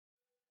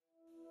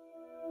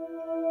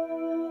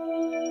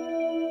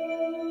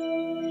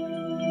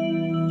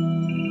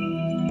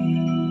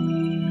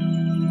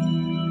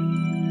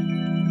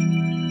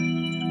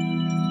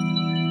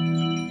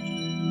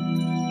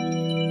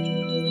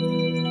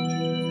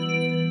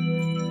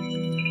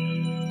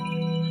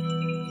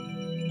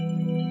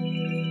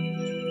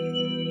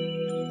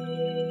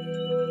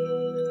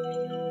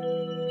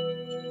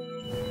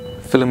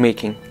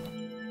Filmmaking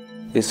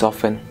is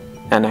often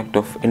an act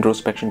of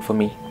introspection for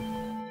me.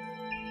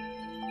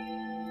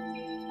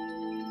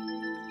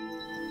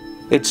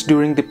 It's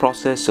during the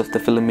process of the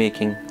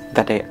filmmaking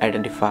that I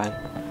identify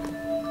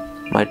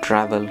my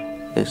travel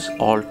is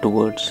all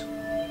towards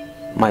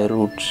my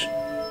roots.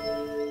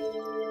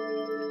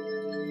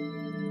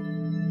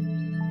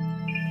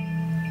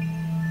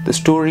 The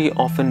story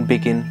often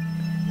begins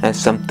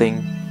as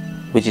something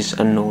which is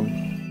unknown,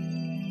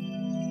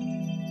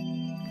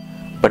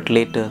 but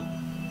later,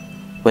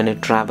 when I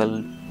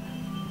travel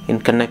in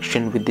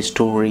connection with the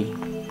story,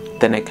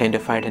 then I kind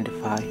of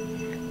identify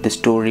the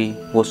story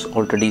was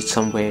already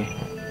somewhere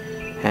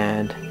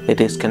and it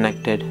is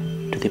connected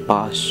to the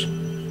past.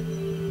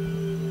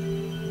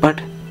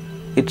 But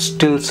it's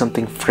still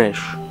something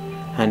fresh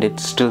and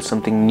it's still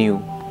something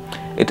new.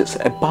 It is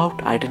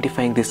about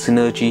identifying the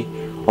synergy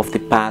of the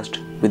past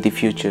with the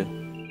future.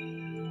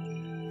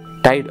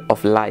 Tide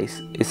of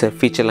Lies is a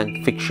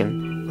feature-length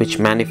fiction which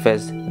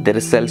manifests the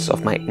results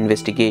of my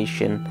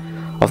investigation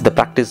of the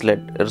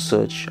practice-led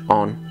research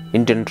on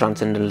Indian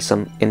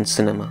transcendentalism in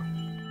cinema.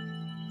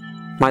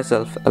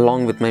 Myself,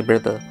 along with my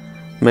brother,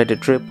 made a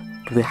trip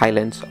to the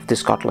Highlands of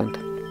Scotland.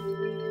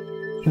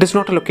 It is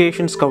not a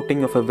location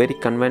scouting of a very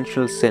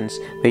conventional sense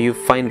where you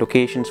find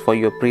locations for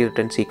your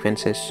pre-written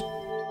sequences.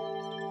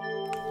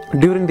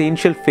 During the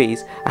initial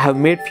phase, I have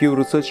made few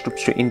research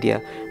trips to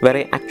India where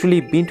I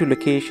actually been to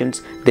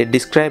locations they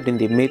described in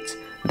the myths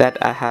that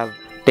I have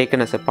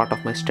taken as a part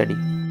of my study.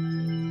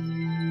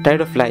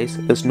 Tide of Lies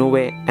is no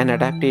way an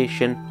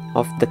adaptation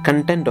of the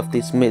content of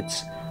these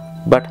myths,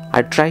 but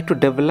I try to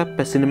develop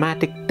a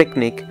cinematic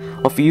technique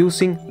of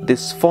using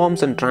these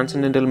forms and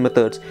transcendental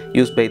methods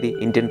used by the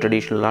Indian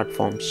traditional art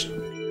forms.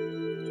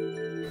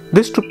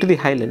 This trip to the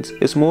Highlands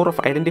is more of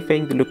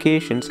identifying the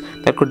locations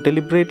that could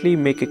deliberately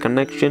make a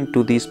connection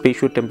to these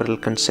spatio-temporal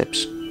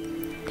concepts.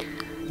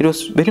 It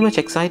was very much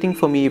exciting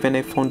for me when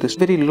I found this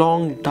very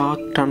long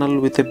dark tunnel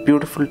with a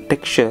beautiful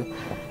texture,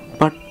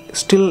 but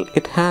still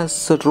it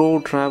has a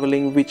road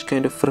traveling which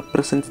kind of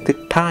represents the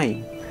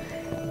time,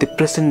 the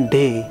present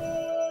day.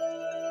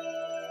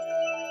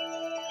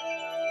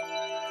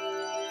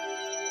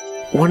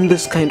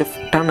 This kind of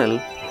tunnel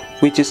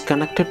which is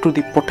connected to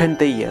the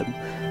Potentayam,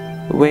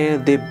 where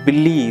they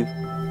believe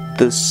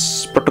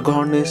this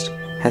protagonist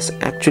has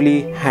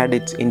actually had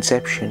its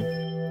inception.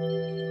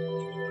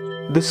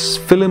 This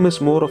film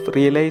is more of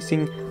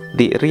realizing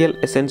the real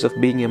essence of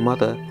being a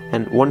mother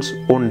and one's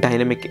own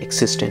dynamic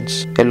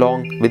existence,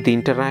 along with the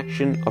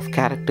interaction of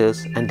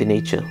characters and the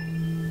nature.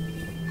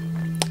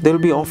 There will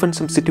be often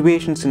some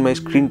situations in my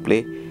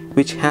screenplay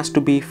which has to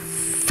be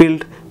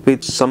filled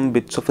with some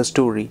bits of a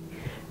story,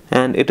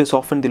 and it is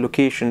often the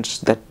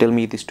locations that tell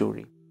me the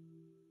story.